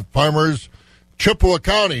remind farmers, Chippewa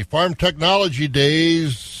County Farm Technology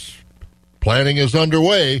Days planning is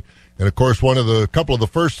underway. And, of course, couple of the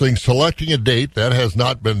first things, selecting a date. That has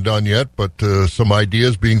not been done yet, but some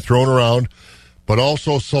ideas being thrown around. But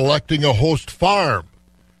also selecting a host farm.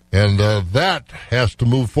 And that has to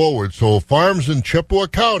move forward. So farms in Chippewa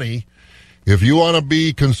County, if you want to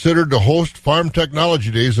be considered to host Farm Technology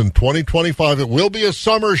Days in 2025, it will be a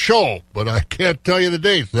summer show. But I can't tell you the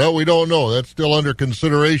dates. That we don't know. That's still under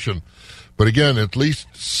consideration. But, again, at least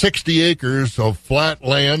 60 acres of flat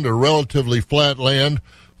land, or relatively flat land,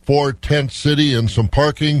 for Tent City and some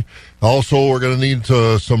parking. Also, we're going to need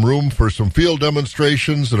some room for some field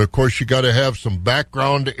demonstrations. And, of course, you got to have some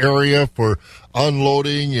background area for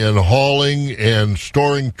unloading and hauling and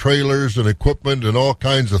storing trailers and equipment and all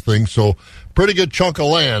kinds of things. So, pretty good chunk of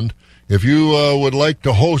land. If you would like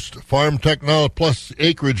to host Farm Technology plus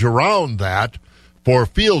acreage around that for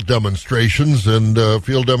field demonstrations, and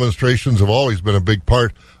field demonstrations have always been a big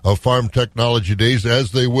part of Farm Technology Days,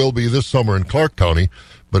 as they will be this summer in Clark County.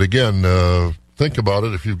 But again, think about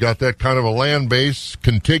it. If you've got that kind of a land base,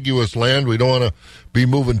 contiguous land, we don't want to be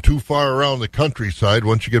moving too far around the countryside.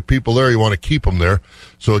 Once you get people there, you want to keep them there.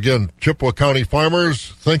 So again, Chippewa County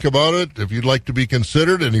farmers, think about it. If you'd like to be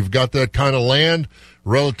considered and you've got that kind of land,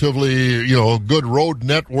 relatively, good road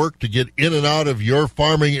network to get in and out of your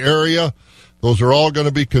farming area, those are all going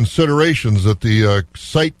to be considerations that the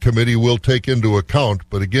site committee will take into account.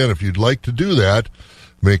 But again, if you'd like to do that,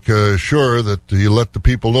 make sure that you let the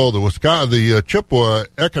people know the Chippewa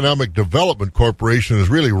Economic Development Corporation is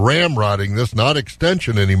really ramrodding this, not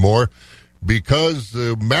extension anymore, because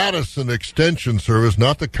the Madison Extension Service,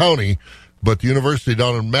 not the county, but the university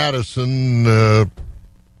down in Madison,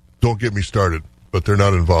 don't get me started, but they're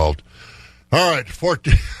not involved. All right,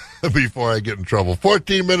 14 before I get in trouble.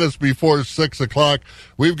 14 minutes before 6 o'clock.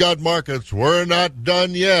 We've got markets. We're not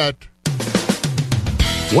done yet.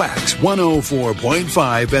 Wax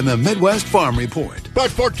 104.5 and the Midwest Farm Report.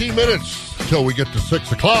 About 14 minutes until we get to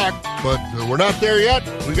 6 o'clock, but we're not there yet.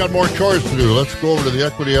 We got more chores to do. Let's go over to the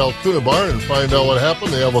Equity Altoona Bar and find out what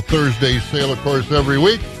happened. They have a Thursday sale, of course, every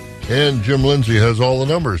week. And Jim Lindsay has all the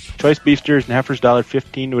numbers. Choice beef steers and heifers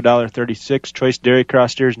 $1.15 to $1.36. Choice dairy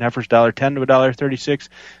cross steers and heifers $1.10 to $1.36.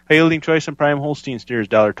 High yielding choice and prime Holstein steers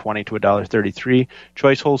 $1.20 to $1.33.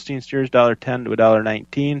 Choice Holstein steers $1.10 to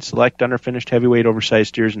 $1.19. Select underfinished heavyweight oversized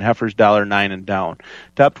steers and heifers $1.09 and down.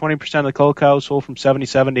 Top 20% of the cull cows sold from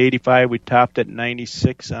 77 to 85. We topped at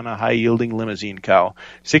 96 on a high yielding limousine cow.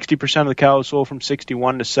 60% of the cows sold from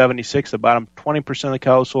 61 to 76. The bottom 20% of the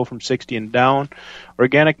cows sold from 60 and down.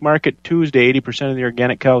 Organic market Tuesday, 80% of the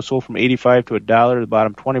organic cows sold from $85 to $1. The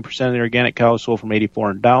bottom 20% of the organic cows sold from 84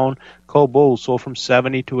 and down. Cull bulls sold from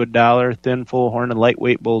 $70 to $1. Thin, full horn, and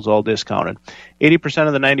lightweight bulls all discounted. 80%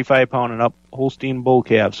 of the 95-pound and up Holstein bull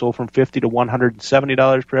calves sold from $50 to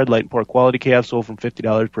 $170 per head. Light and poor quality calves sold from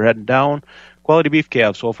 $50 per head and down. Quality beef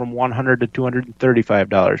calves sold from $100 to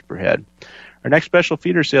 $235 per head. Our next special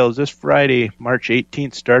feeder sale is this Friday, March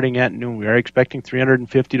 18th, starting at noon. We are expecting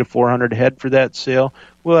 350 to 400 head for that sale.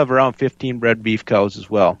 We'll have around 15 bred beef cows as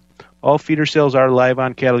well. All feeder sales are live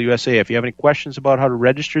on Cattle USA. If you have any questions about how to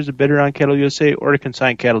register as a bidder on Cattle USA or to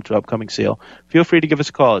consign cattle to an upcoming sale, feel free to give us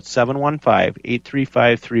a call at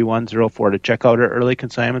 715-835-3104. To check out our early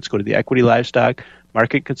consignments, go to the Equity Livestock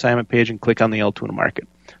Market Consignment page and click on the Altoona Market.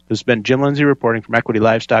 This has been Jim Lindsay reporting from Equity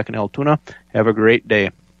Livestock in Altoona. Have a great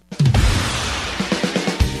day.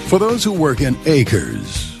 For those who work in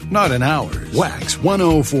acres, not in hours, Wax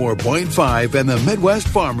 104.5 and the Midwest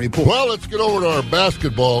Farm Report. Well, let's get over to our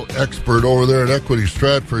basketball expert over there at Equity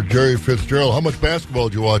Stratford, Jerry Fitzgerald. How much basketball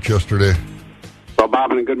did you watch yesterday? Well,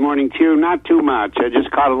 Bob, and good morning to you. Not too much. I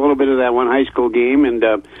just caught a little bit of that one high school game, and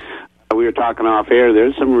we were talking off air.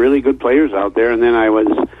 There's some really good players out there, and then I was,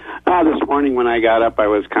 this morning when I got up, I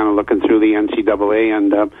was kind of looking through the NCAA,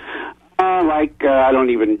 and I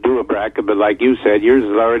don't even do a bracket, but like you said, yours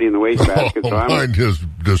is already in the wastebasket. So mine is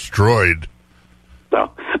destroyed.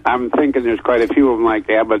 So I'm thinking there's quite a few of them like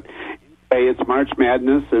that, but hey, it's March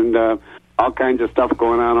Madness and all kinds of stuff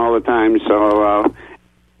going on all the time. So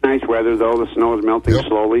nice weather, though. The snow is melting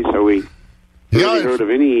slowly, so we haven't heard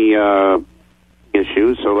of any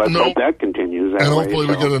issues. So let's hope that continues. And hopefully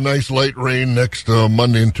we get a nice light rain next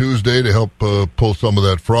Monday and Tuesday to help pull some of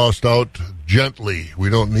that frost out gently. We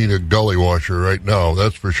don't need a gully washer right now,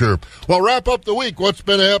 that's for sure. Well, wrap up the week. What's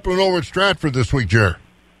been happening over at Stratford this week, Jer?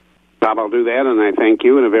 Bob, I'll do that, and I thank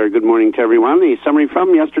you, and a very good morning to everyone. The summary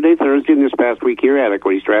from yesterday, Thursday, and this past week here at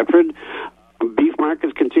Equity Stratford. Beef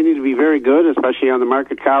markets continue to be very good, especially on the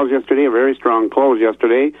market cows yesterday. A very strong close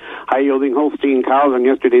yesterday. High-yielding Holstein cows on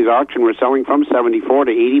yesterday's auction were selling from 74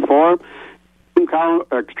 to 84.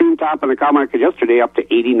 Extreme top in the cow market yesterday up to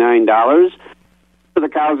 $89. For the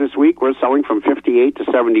cows this week, we're selling from 58 to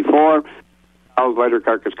 74. Cows, lighter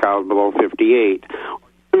carcass cows below 58.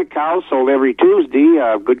 Organic cows sold every Tuesday.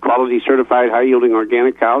 Good quality certified high-yielding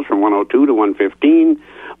organic cows from 102 to 115.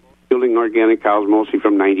 Yielding organic cows mostly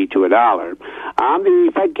from 90 to $1. On the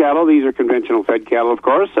fed cattle, these are conventional fed cattle, of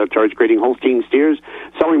course. Choice grading Holstein steers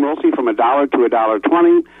selling mostly from $1 to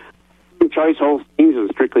 $1.20. Choice Holsteins and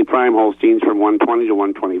strictly prime Holsteins from $1.20 to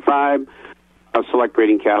 $1.25. Select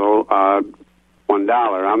grading cattle $1. On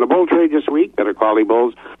the bull trade this week, better quality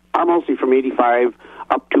bulls are mostly from 85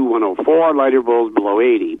 up to 104. Lighter bulls below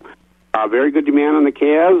 80. Very good demand on the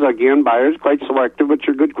calves. Again, buyers quite selective, but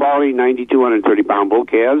your good quality 90 to 130-pound bull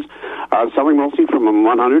calves. Selling mostly from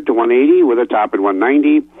 100 to 180 with a top at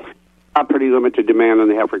 190. Pretty limited demand on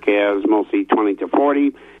the heifer calves, mostly 20 to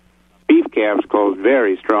 40. Beef calves closed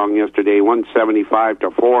very strong yesterday, 175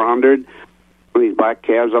 to 400. These black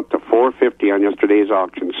calves up to 450 on yesterday's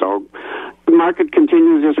auction. So the market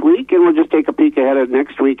continues this week, and we'll just take a peek ahead of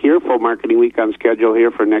next week here. Full marketing week on schedule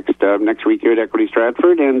here for next week here at Equity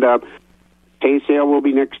Stratford. And hay sale will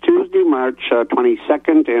be next Tuesday, March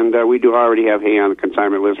 22nd, and we do already have hay on the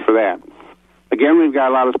consignment list for that. Again, we've got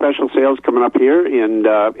a lot of special sales coming up here in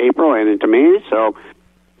April and into May, so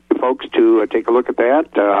folks to take a look at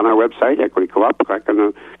that on our website, Equity Co-op. Click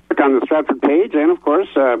on the Stratford page, and of course,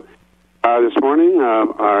 this morning,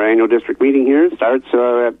 our annual district meeting here starts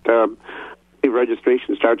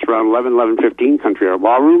registration starts around 11:15, Country Yard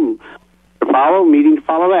Ballroom. Meeting to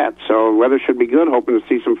follow that. So weather should be good. Hoping to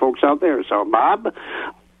see some folks out there. So, Bob,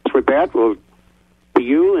 with that, we'll see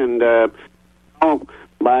you, and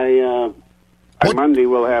by Monday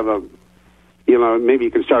we'll have maybe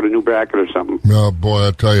you can start a new bracket or something. Oh, boy,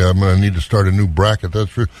 I tell you, I'm going to need to start a new bracket.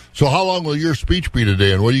 That's true. So how long will your speech be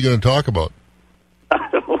today, and what are you going to talk about?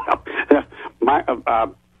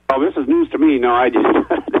 This is news to me. No, I just...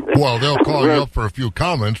 Well, they'll call you up for a few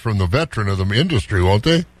comments from the veteran of the industry, won't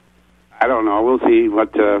they? I don't know. We'll see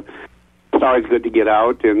what. It's always good to get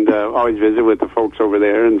out and always visit with the folks over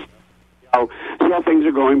there and see how things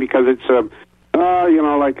are going, because it's the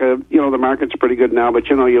market's pretty good now. But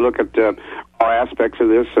you look at all aspects of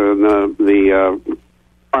this and the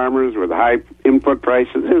farmers with high input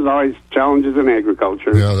prices. There's always challenges in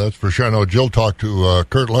agriculture. Yeah, that's for sure. I know Jill talked to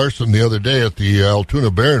Kurt Larson the other day at the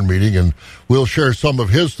Altoona Barron meeting, and we'll share some of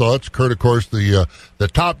his thoughts. Kurt, of course, the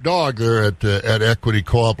top dog there at Equity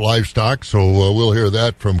Co-op Livestock, so we'll hear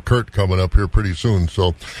that from Kurt coming up here pretty soon.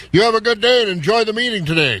 So you have a good day and enjoy the meeting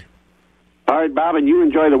today. All right, Bob, and you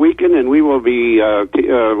enjoy the weekend, and we will be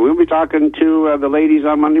we'll be talking to the ladies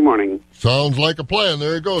on Monday morning. Sounds like a plan.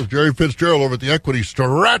 There it goes. Jerry Fitzgerald over at the Equity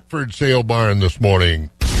Stratford Sale Barn this morning.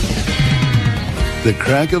 The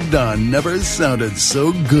crack of dawn never sounded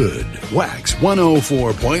so good. Wax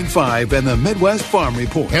 104.5 and the Midwest Farm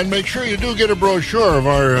Report. And make sure you do get a brochure of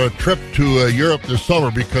our trip to Europe this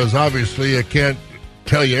summer, because obviously I can't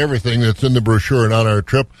tell you everything that's in the brochure and on our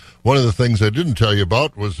trip. One of the things I didn't tell you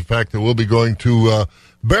about was the fact that we'll be going to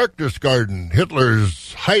Berchtesgaden,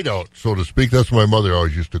 Hitler's hideout, so to speak. That's what my mother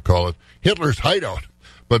always used to call it, Hitler's hideout.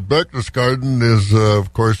 But Berchtesgaden is,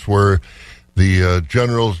 of course, where the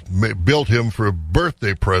generals built him for a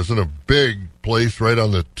birthday present, a big place right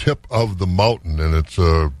on the tip of the mountain. And it's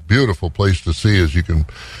a beautiful place to see, as you can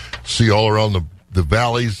see all around the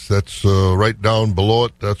valleys. That's right down below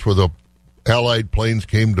it. That's where the Allied planes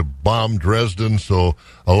came to bomb Dresden, so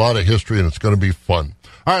a lot of history, and it's going to be fun.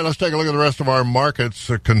 All right, let's take a look at the rest of our markets.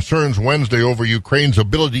 Concerns Wednesday over Ukraine's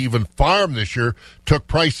ability to even farm this year took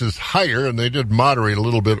prices higher, and they did moderate a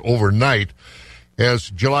little bit overnight. As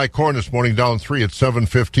July corn this morning down 3 at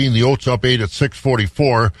 7.15, the oats up 8 at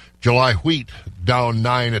 6.44, July wheat down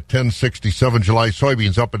 9 at 10.67, July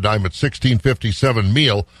soybeans up a dime at 16.57,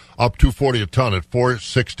 meal up 2.40 a ton at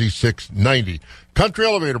 4.66.90. Country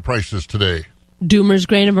elevator prices today. Doomer's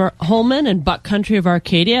Grain of Holman and Buck Country of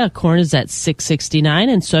Arcadia, corn is at $6.69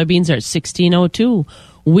 and soybeans are at $16.02.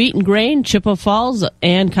 Wheat and grain, Chippewa Falls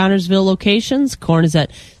and Connorsville locations, corn is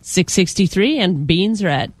at $6.63 and beans are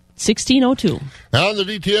at $16.02. On the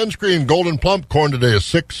DTN screen, Golden Plump corn today is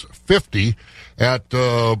 $6.50 at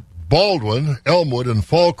Baldwin, Elmwood, and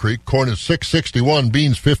Fall Creek. Corn is $6.61,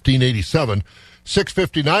 beans $15.87.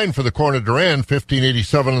 $6.59 for the corn at Duran,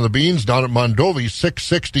 $15.87 on the beans. Down at Mondovi,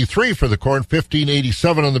 $6.63 for the corn,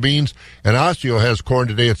 $15.87 on the beans. And Osseo has corn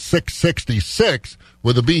today at $6.66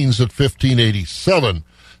 with the beans at $15.87.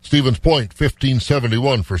 Stevens Point,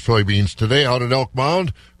 $15.71 for soybeans today. Out at Elk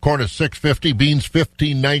Mound, corn is $6.50, beans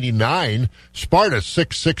 $15.99. Sparta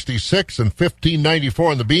 $6.66 and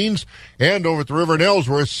 $15.94 on the beans. And over at the river in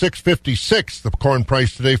Ellsworth, $6.56. The corn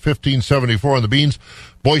price today, $15.74 on the beans.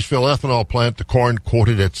 Boyceville ethanol plant, the corn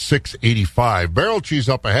quoted at $6.85. Barrel cheese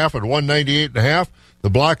up a half at $1.98.5. The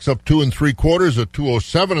blocks up 2 3/4 at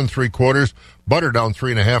 $2.07 3/4. Butter down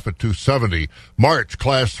 3 1/2 at $2.70. March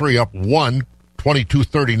class 3 up 1.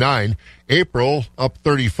 $22.39. April up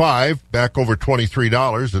 35, back over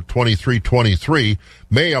 $23 at $23.23.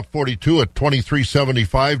 May up 42 at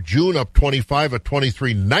 $23.75. June up 25 at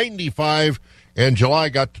 $23.95. And July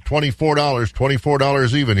got to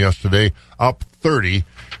 $24 even yesterday, up 30.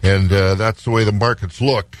 And that's the way the markets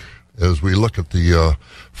look as we look at the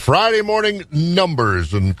Friday morning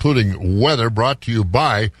numbers, including weather, brought to you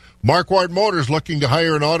by Marquardt Motors, looking to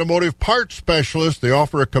hire an automotive parts specialist. They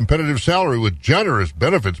offer a competitive salary with generous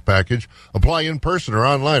benefits package. Apply in person or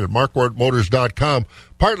online at marquardtmotors.com.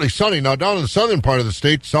 Partly sunny now down in the southern part of the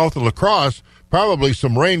state, south of La Crosse. Probably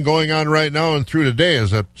some rain going on right now and through today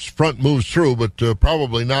as that front moves through, but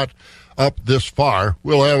probably not up this far.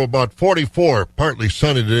 We'll have about 44, partly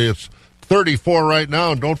sunny today. It's 34 right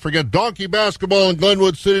now. And don't forget Donkey Basketball in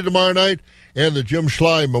Glenwood City tomorrow night and the Jim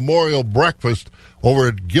Schley Memorial Breakfast over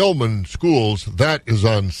at Gilman Schools. That is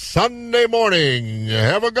on Sunday morning.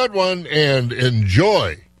 Have a good one and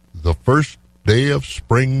enjoy the first day of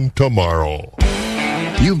spring tomorrow.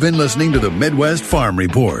 You've been listening to the Midwest Farm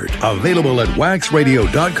Report, available at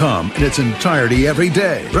waxradio.com in its entirety every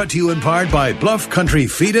day. Brought to you in part by Bluff Country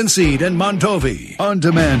Feed and Seed in Mondovi.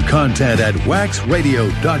 On-demand content at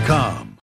waxradio.com.